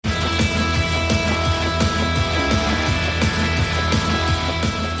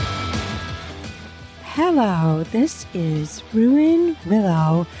Hello, this is Ruin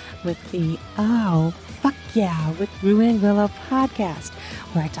Willow with the with Ruin Willow podcast,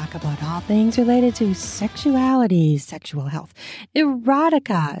 where I talk about all things related to sexuality, sexual health,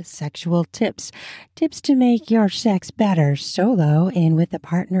 erotica, sexual tips to make your sex better solo and with a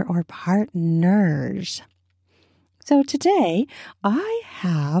partner or partners. So today I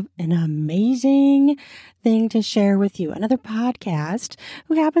have an amazing thing to share with you. Another podcast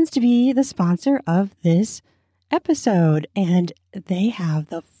who happens to be the sponsor of this episode. And they have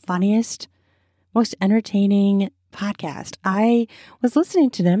the funniest, most entertaining podcast. I was listening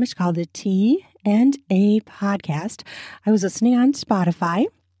to them. It's called the T&A podcast. I was listening on Spotify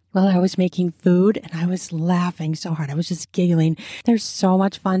while I was making food, and I was laughing so hard. I was just giggling. They're so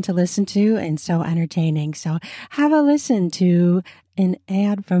much fun to listen to and so entertaining. So have a listen to an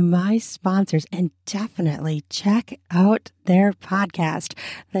ad from my sponsors and definitely check out their podcast,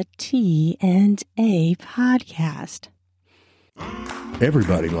 the T&A podcast.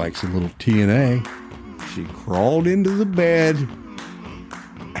 Everybody likes a little T&A. She crawled into the bed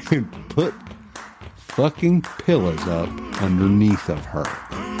and put fucking pillows up underneath of her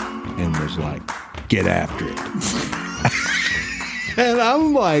and was like, get after it. And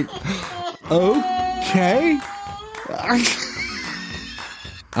I'm like, okay.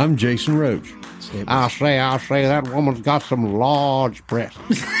 I'm Jason Roach. I say, that woman's got some large breasts.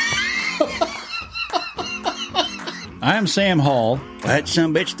 I'm Sam Hall. That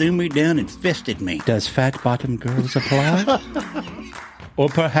sumbitch threw me down and fisted me. Does fat-bottomed girls apply? Or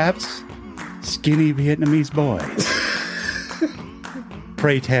perhaps skinny Vietnamese boys?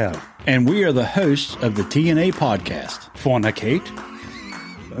 Pray tell. And we are the hosts of the T&A podcast. Fornicate,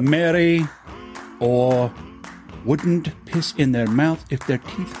 marry, or wouldn't piss in their mouth if their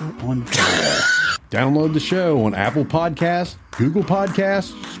teeth were on fire. Download the show on Apple Podcasts, Google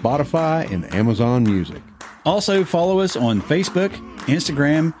Podcasts, Spotify, and Amazon Music. Also follow us on Facebook,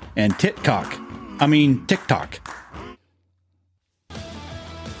 Instagram, and TikTok.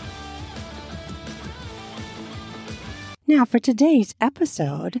 Now, for today's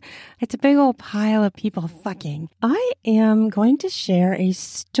episode, it's a big old pile of people fucking. I am going to share a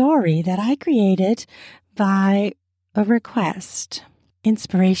story that I created by a request.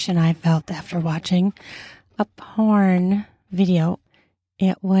 Inspiration I felt after watching a porn video.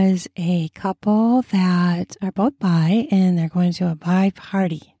 It was a couple that are both bi, and they're going to a bi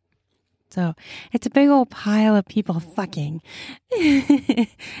party. So it's a big old pile of people fucking. It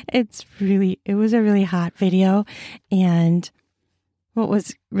was a really hot video. And what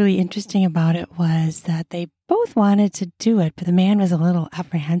was really interesting about it was that they both wanted to do it, but the man was a little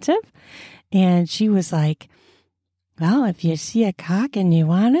apprehensive. And she was like, well, if you see a cock and you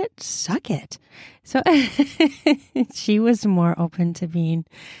want it, suck it. So she was more open to being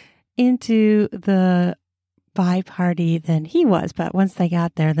into the bi party than he was. But once they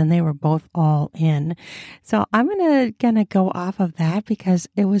got there, then they were both all in. So I'm gonna go off of that because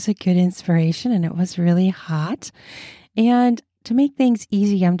it was a good inspiration and it was really hot. And to make things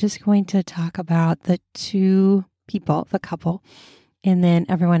easy, I'm just going to talk about the two people, the couple. And then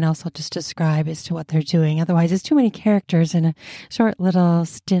everyone else I'll just describe as to what they're doing. Otherwise, it's too many characters in a short little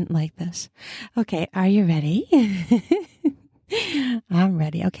stint like this. Okay, are you ready? I'm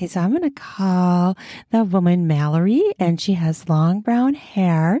ready. Okay, so I'm going to call the woman Mallory, and she has long brown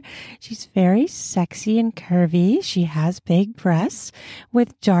hair. She's very sexy and curvy. She has big breasts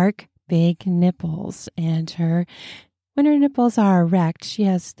with dark, big nipples. And when her nipples are erect,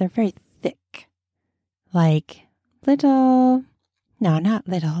 they're very thick, like little... No, not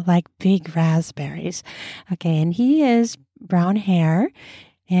little, like big raspberries. Okay, and he is brown hair,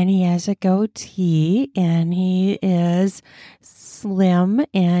 and he has a goatee, and he is slim,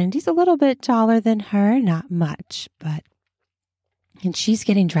 and he's a little bit taller than her, not much, and she's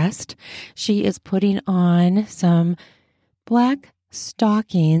getting dressed. She is putting on some black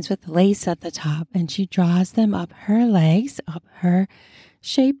stockings with lace at the top, and she draws them up her legs, up her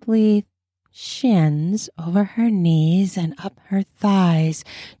shapely shins, over her knees, and up her thighs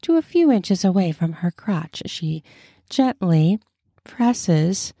to a few inches away from her crotch. She gently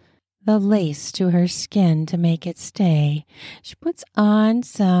presses the lace to her skin to make it stay. She puts on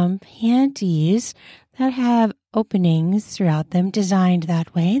some panties that have openings throughout them, designed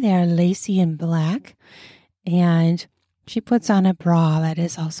that way. They are lacy and black, and she puts on a bra that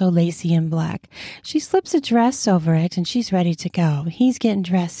is also lacy and black. She slips a dress over it, and she's ready to go. He's getting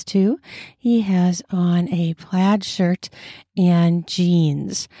dressed, too. He has on a plaid shirt and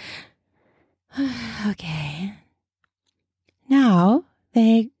jeans. Okay. Now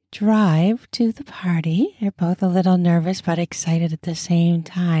they drive to the party. They're both a little nervous but excited at the same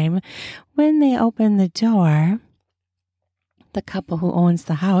time. When they open the door, the couple who owns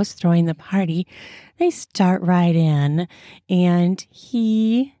the house throwing the party, they start right in. And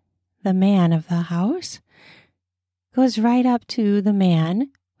he, the man of the house, goes right up to the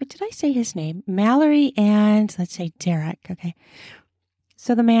man. Wait, did I say his name? Mallory and, let's say, Derek. Okay.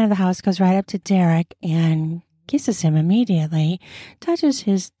 So the man of the house goes right up to Derek and kisses him immediately, touches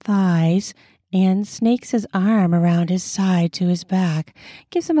his thighs, and snakes his arm around his side to his back,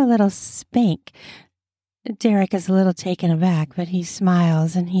 gives him a little spank. Derek is a little taken aback, but he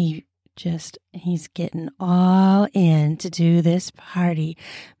smiles and he's getting all in to do this party.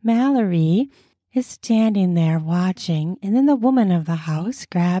 Mallory is standing there watching, and then the woman of the house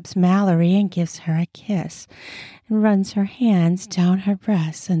grabs Mallory and gives her a kiss and runs her hands down her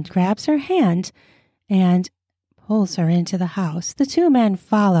breasts and grabs her hand and pulls her into the house. The two men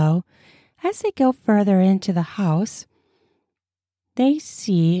follow. As they go further into the house, they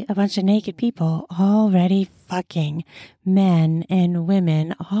see a bunch of naked people already fucking, men and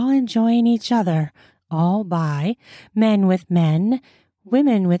women all enjoying each other, all by men with men,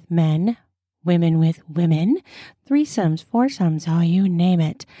 women with men, women with women, threesomes, foursomes, oh, you name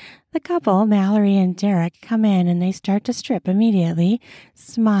it. The couple, Mallory and Derek, come in and they start to strip immediately,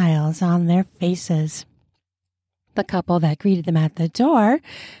 smiles on their faces. The couple that greeted them at the door,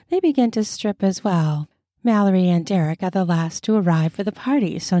 they begin to strip as well. Mallory and Derek are the last to arrive for the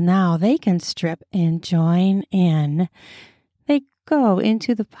party, so now they can strip and join in. They go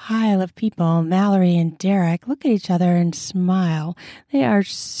into the pile of people. Mallory and Derek look at each other and smile. They are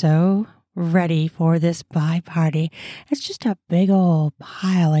so ready for this bi party. It's just a big old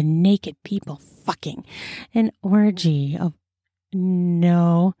pile of naked people fucking. An orgy of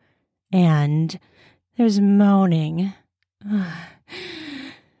no end. There's moaning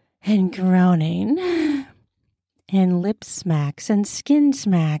and groaning and lip smacks and skin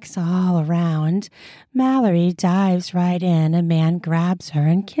smacks all around. Mallory dives right in. A man grabs her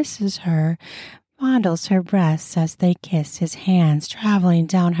and kisses her, fondles her breasts as they kiss, his hands traveling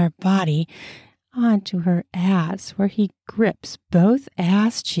down her body onto her ass, where he grips both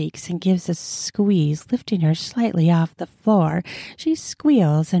ass cheeks and gives a squeeze, lifting her slightly off the floor. She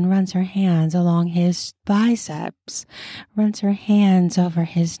squeals and runs her hands along his biceps, runs her hands over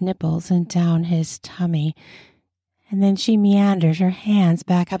his nipples and down his tummy. And then she meanders her hands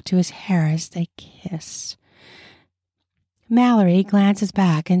back up to his hair as they kiss. Mallory glances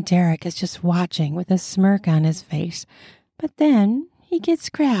back and Derek is just watching with a smirk on his face. But then he gets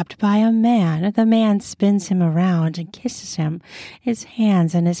grabbed by a man. The man spins him around and kisses him, his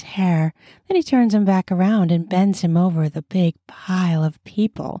hands and his hair. Then he turns him back around and bends him over the big pile of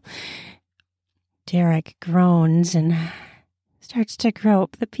people. Derek groans and starts to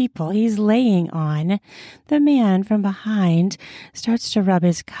grope the people he's laying on. The man from behind starts to rub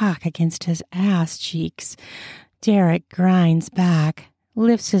his cock against his ass cheeks. Derek grinds back,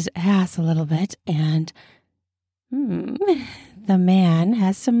 lifts his ass a little bit, and the man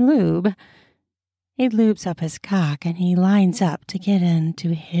has some lube. He lubes up his cock and he lines up to get into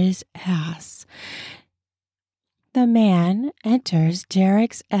his ass. The man enters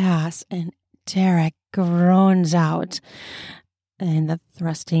Derek's ass and Derek groans out. And the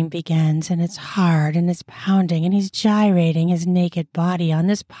thrusting begins, and it's hard, and it's pounding, and he's gyrating his naked body on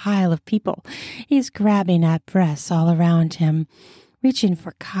this pile of people. He's grabbing at breasts all around him, reaching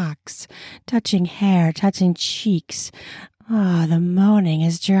for cocks, touching hair, touching cheeks. Oh, the moaning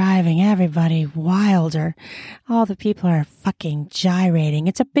is driving everybody wilder. All the people are fucking gyrating.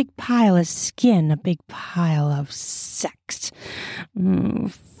 It's a big pile of skin, a big pile of sex.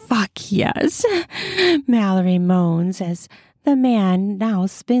 Fuck yes. Mallory moans as the man now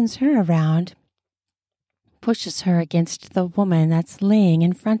spins her around, pushes her against the woman that's laying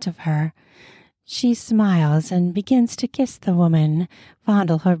in front of her. She smiles and begins to kiss the woman,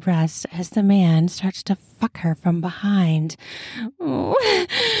 fondle her breasts as the man starts to fuck her from behind. Oh,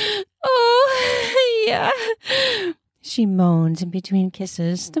 yeah. She moans in between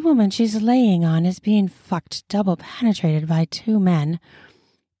kisses. The woman she's laying on is being fucked double penetrated by two men.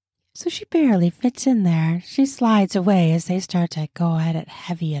 So she barely fits in there. She slides away as they start to go at it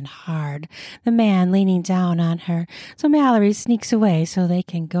heavy and hard, the man leaning down on her. So Mallory sneaks away so they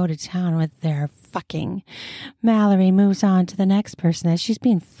can go to town with their fucking. Mallory moves on to the next person as she's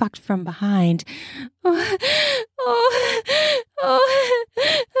being fucked from behind.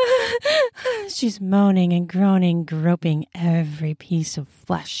 She's moaning and groaning, groping every piece of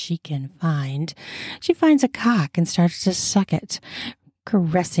flesh she can find. She finds a cock and starts to suck it,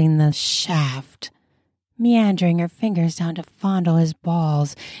 caressing the shaft. meandering her fingers down to fondle his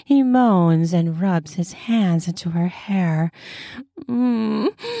balls. He moans and rubs his hands into her hair.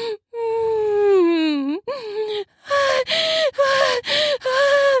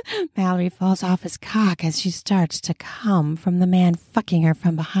 Mallory falls off his cock as she starts to come from the man fucking her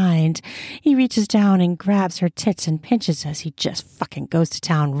from behind. He reaches down and grabs her tits and pinches as he just fucking goes to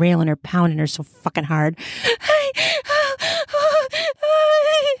town, railing her, pounding her so fucking hard.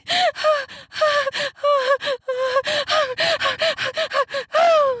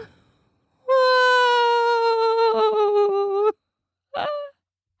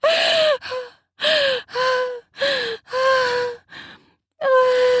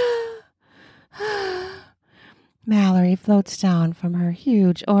 Mallory floats down from her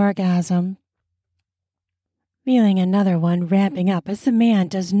huge orgasm, feeling another one ramping up as the man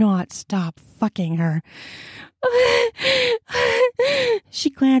does not stop fucking her. She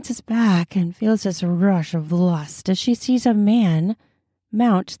glances back and feels this rush of lust as she sees a man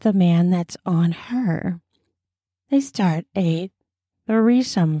mount the man that's on her. They start a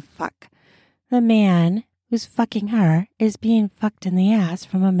threesome fuck. The man who's fucking her is being fucked in the ass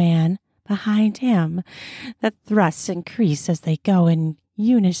from a man behind him. The thrusts increase as they go in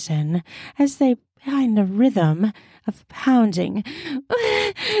unison, as they find the rhythm of pounding.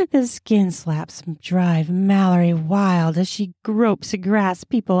 The skin slaps drive Mallory wild as she gropes and grasps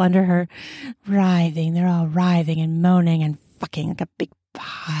people under her, writhing. They're all writhing and moaning and fucking like a big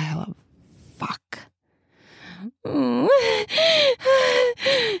pile of fuck.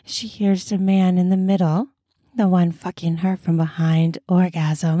 She hears the man in the middle, the one fucking her from behind,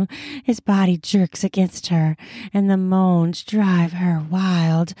 orgasm. His body jerks against her, and the moans drive her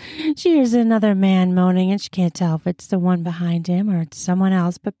wild. She hears another man moaning, and she can't tell if it's the one behind him or it's someone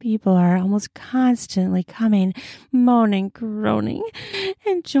else, but people are almost constantly coming, moaning, groaning,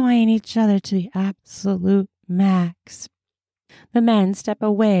 enjoying each other to the absolute max. The men step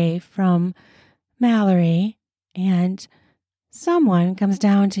away from Mallory, and someone comes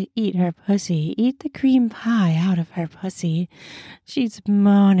down to eat her pussy, eat the cream pie out of her pussy. She's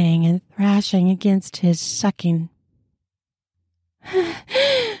moaning and thrashing against his sucking.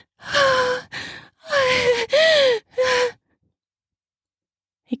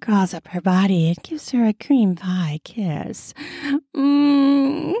 He crawls up her body and gives her a cream pie kiss.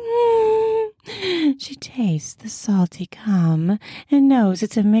 She tastes the salty cum and knows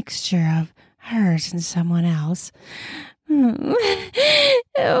it's a mixture of hers and someone else.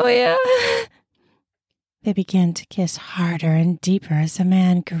 Oh, yeah. They begin to kiss harder and deeper as the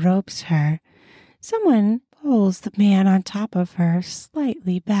man gropes her. Someone pulls the man on top of her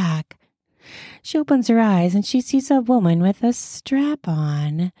slightly back. She opens her eyes and she sees a woman with a strap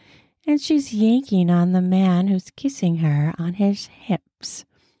on, and she's yanking on the man who's kissing her on his hips.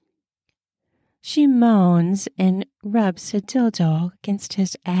 She moans and rubs a dildo against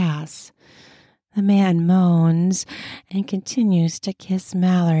his ass. The man moans and continues to kiss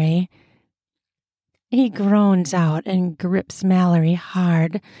Mallory. He groans out and grips Mallory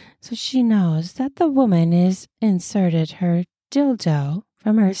hard, so she knows that the woman has inserted her dildo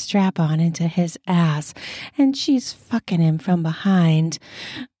from her strap-on into his ass, and she's fucking him from behind.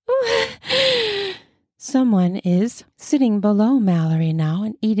 Someone is sitting below Mallory now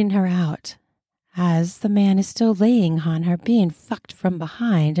and eating her out, as the man is still laying on her, being fucked from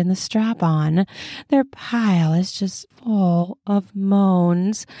behind in the strap-on. Their pile is just full of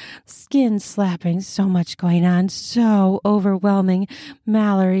moans, skin slapping, so much going on, so overwhelming.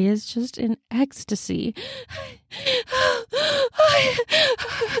 Mallory is just in ecstasy.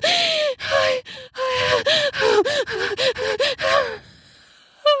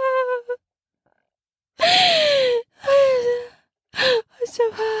 I'm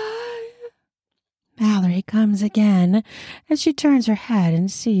so high. Mallory comes again as she turns her head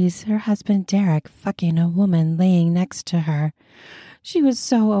and sees her husband Derek fucking a woman laying next to her. She was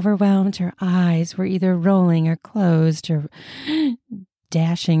so overwhelmed her eyes were either rolling or closed or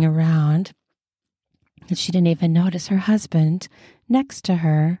dashing around that she didn't even notice her husband next to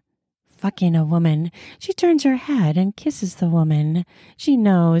her fucking a woman. She turns her head and kisses the woman. She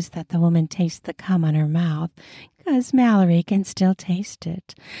knows that the woman tastes the cum on her mouth, because Mallory can still taste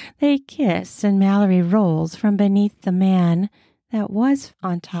it. They kiss, and Mallory rolls from beneath the man that was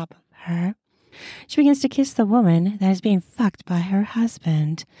on top of her. She begins to kiss the woman that is being fucked by her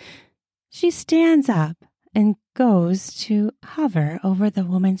husband. She stands up and goes to hover over the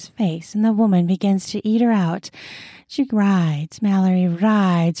woman's face, and the woman begins to eat her out. Mallory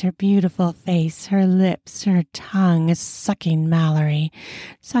rides her beautiful face, her lips, her tongue, sucking Mallory,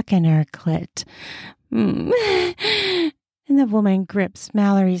 sucking her clit. And And the woman grips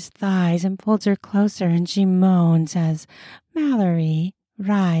Mallory's thighs and pulls her closer, and she moans as Mallory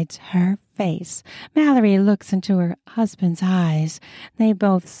rides her face. Mallory looks into her husband's eyes. They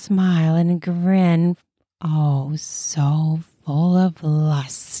both smile and grin. Oh, so full of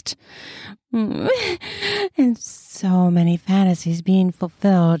lust. And so many fantasies being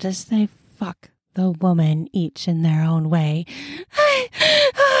fulfilled as they fuck the woman, each in their own way.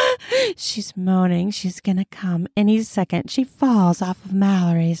 She's moaning she's gonna come any second. She falls off of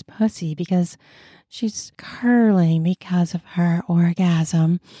Mallory's pussy because she's curling because of her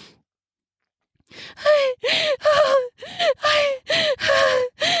orgasm.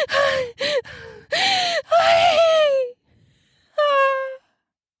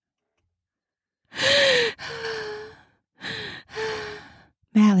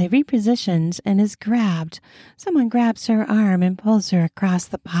 Mallory repositions and is grabbed. Someone grabs her arm and pulls her across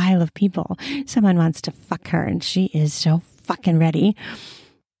the pile of people. Someone wants to fuck her, and she is so fucking ready.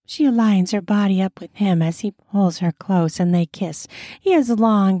 She aligns her body up with him as he pulls her close, and they kiss. He has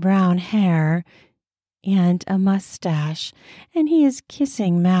long brown hair and a mustache, and he is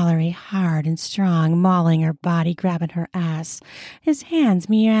kissing Mallory hard and strong, mauling her body, grabbing her ass, his hands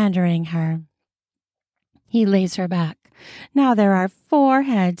meandering her. He lays her back. Now there are 4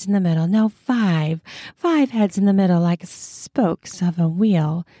 heads in the middle. No, 5. 5 heads in the middle like spokes of a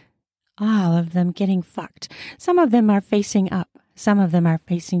wheel. All of them getting fucked. Some of them are facing up. Some of them are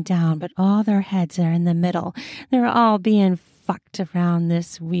facing down, but all their heads are in the middle. They're all being fucked around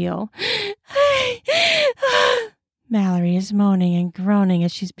this wheel. Mallory is moaning and groaning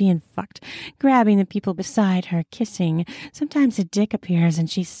as she's being fucked, grabbing the people beside her, kissing. Sometimes a dick appears and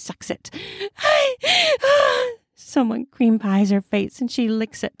she sucks it. Someone cream pies her face and she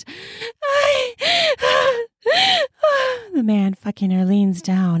licks it. The man fucking her leans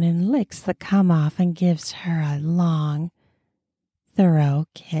down and licks the cum off and gives her a long, thorough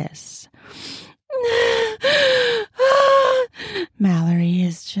kiss. Mallory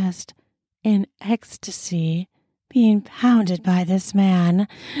is just in ecstasy, being pounded by this man.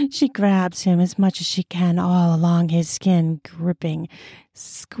 She grabs him as much as she can all along his skin, gripping,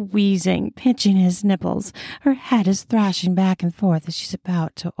 squeezing, pinching his nipples. Her head is thrashing back and forth as she's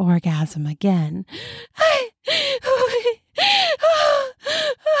about to orgasm again.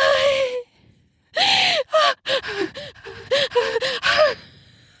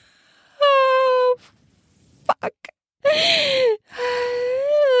 Oh, fuck.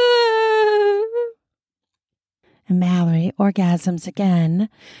 And Mallory orgasms again.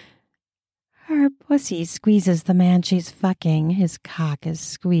 Her pussy squeezes the man she's fucking. His cock is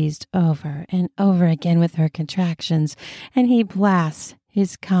squeezed over and over again with her contractions, and he blasts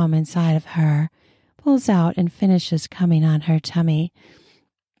his cum inside of her, pulls out and finishes coming on her tummy.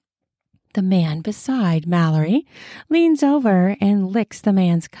 The man beside Mallory leans over and licks the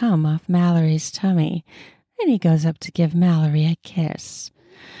man's cum off Mallory's tummy, and he goes up to give Mallory a kiss.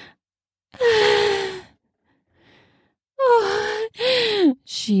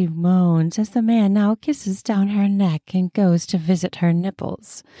 She moans as the man now kisses down her neck and goes to visit her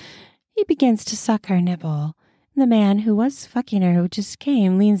nipples. He begins to suck her nipple. The man who was fucking her, who just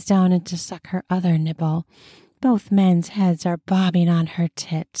came, leans down and to suck her other nipple. Both men's heads are bobbing on her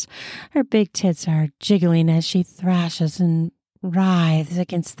tits. Her big tits are jiggling as she thrashes and writhes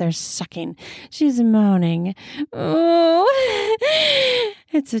against their sucking. She's moaning. Oh,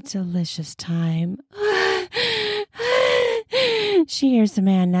 it's a delicious time. She hears the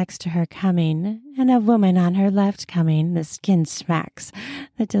man next to her coming, and a woman on her left coming. The skin smacks.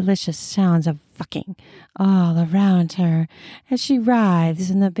 The delicious sounds of fucking all around her as she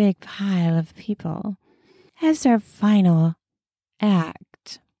writhes in the big pile of people. As their final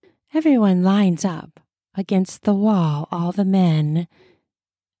act, everyone lines up against the wall, all the men,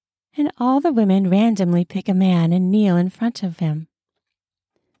 and all the women randomly pick a man and kneel in front of him.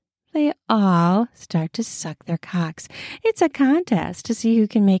 They all start to suck their cocks. It's a contest to see who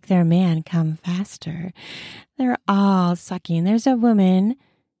can make their man come faster. They're all sucking. There's a woman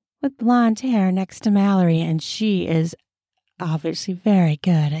with blonde hair next to Mallory, and she is obviously very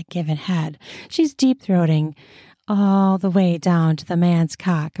good at giving head. She's deep-throating all the way down to the man's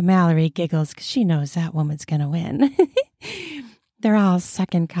cock. Mallory giggles because she knows that woman's going to win. They're all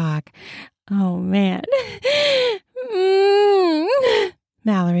sucking cock. Oh, man.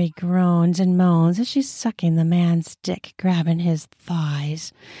 Mallory groans and moans as she's sucking the man's dick, grabbing his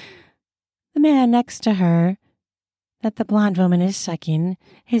thighs. The man next to her, that the blonde woman is sucking,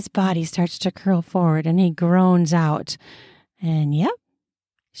 his body starts to curl forward and he groans out. And yep,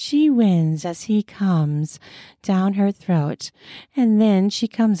 she wins as he comes down her throat. And then she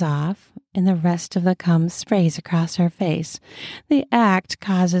comes off and the rest of the cum sprays across her face. The act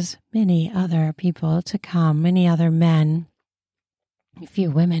causes many other people to come, many other men. A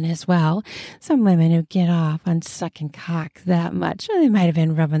few women as well. Some women who get off on sucking cock that much. Well, they might have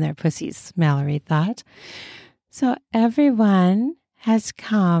been rubbing their pussies, Mallory thought. So everyone has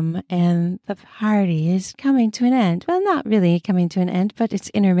come and the party is coming to an end. Well, not really coming to an end, but it's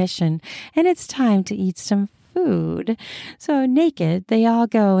intermission and it's time to eat some food. So naked, they all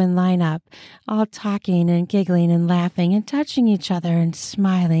go and line up, all talking and giggling and laughing and touching each other and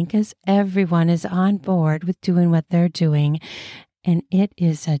smiling because everyone is on board with doing what they're doing. And it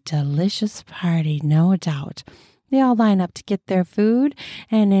is a delicious party, no doubt. They all line up to get their food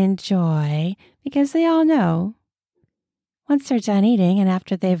and enjoy because they all know once they're done eating and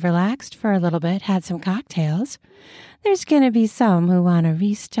after they've relaxed for a little bit, had some cocktails, there's going to be some who want to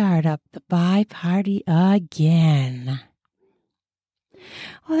restart up the bi party again.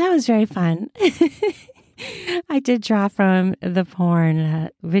 Well, that was very fun. I did draw from the porn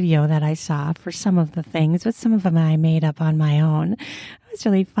video that I saw for some of the things, but some of them I made up on my own. It was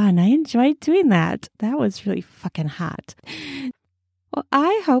really fun. I enjoyed doing that. That was really fucking hot. Well,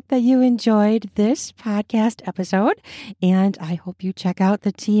 I hope that you enjoyed this podcast episode, and I hope you check out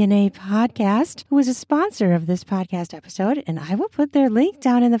the TNA podcast, who is a sponsor of this podcast episode, and I will put their link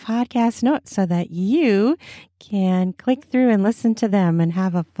down in the podcast notes so that you can click through and listen to them and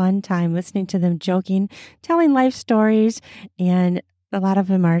have a fun time listening to them joking, telling life stories, and a lot of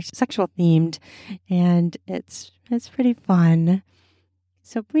them are sexual themed, and it's pretty fun.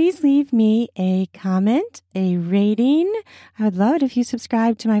 So please leave me a comment, a rating. I would love it if you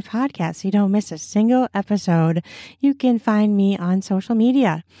subscribe to my podcast so you don't miss a single episode. You can find me on social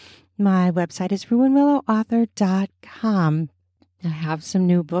media. My website is ruinwillowauthor.com. I have some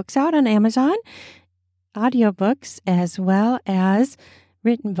new books out on Amazon, audiobooks, as well as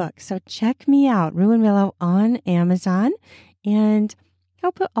written books. So check me out, Ruin Willow on Amazon, and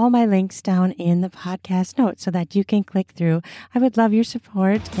I'll put all my links down in the podcast notes so that you can click through. I would love your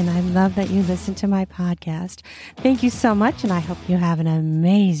support, and I love that you listen to my podcast. Thank you so much, and I hope you have an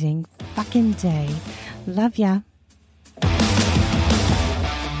amazing fucking day. Love ya.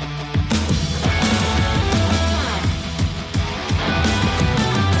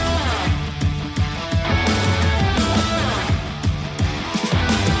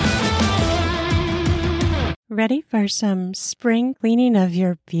 Ready for some spring cleaning of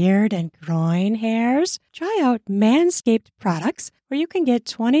your beard and groin hairs? Try out Manscaped products where you can get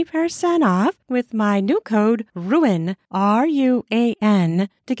 20% off with my new code RUAN, RUAN,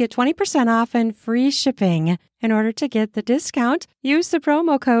 to get 20% off and free shipping. In order to get the discount, use the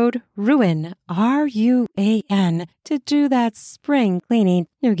promo code RUAN, RUAN, to do that spring cleaning.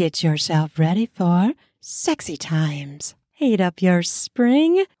 You get yourself ready for sexy times. Heat up your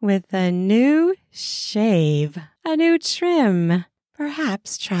spring with a new shave, a new trim.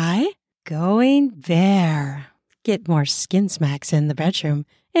 Perhaps try going bare. Get more skin smacks in the bedroom,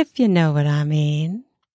 if you know what I mean.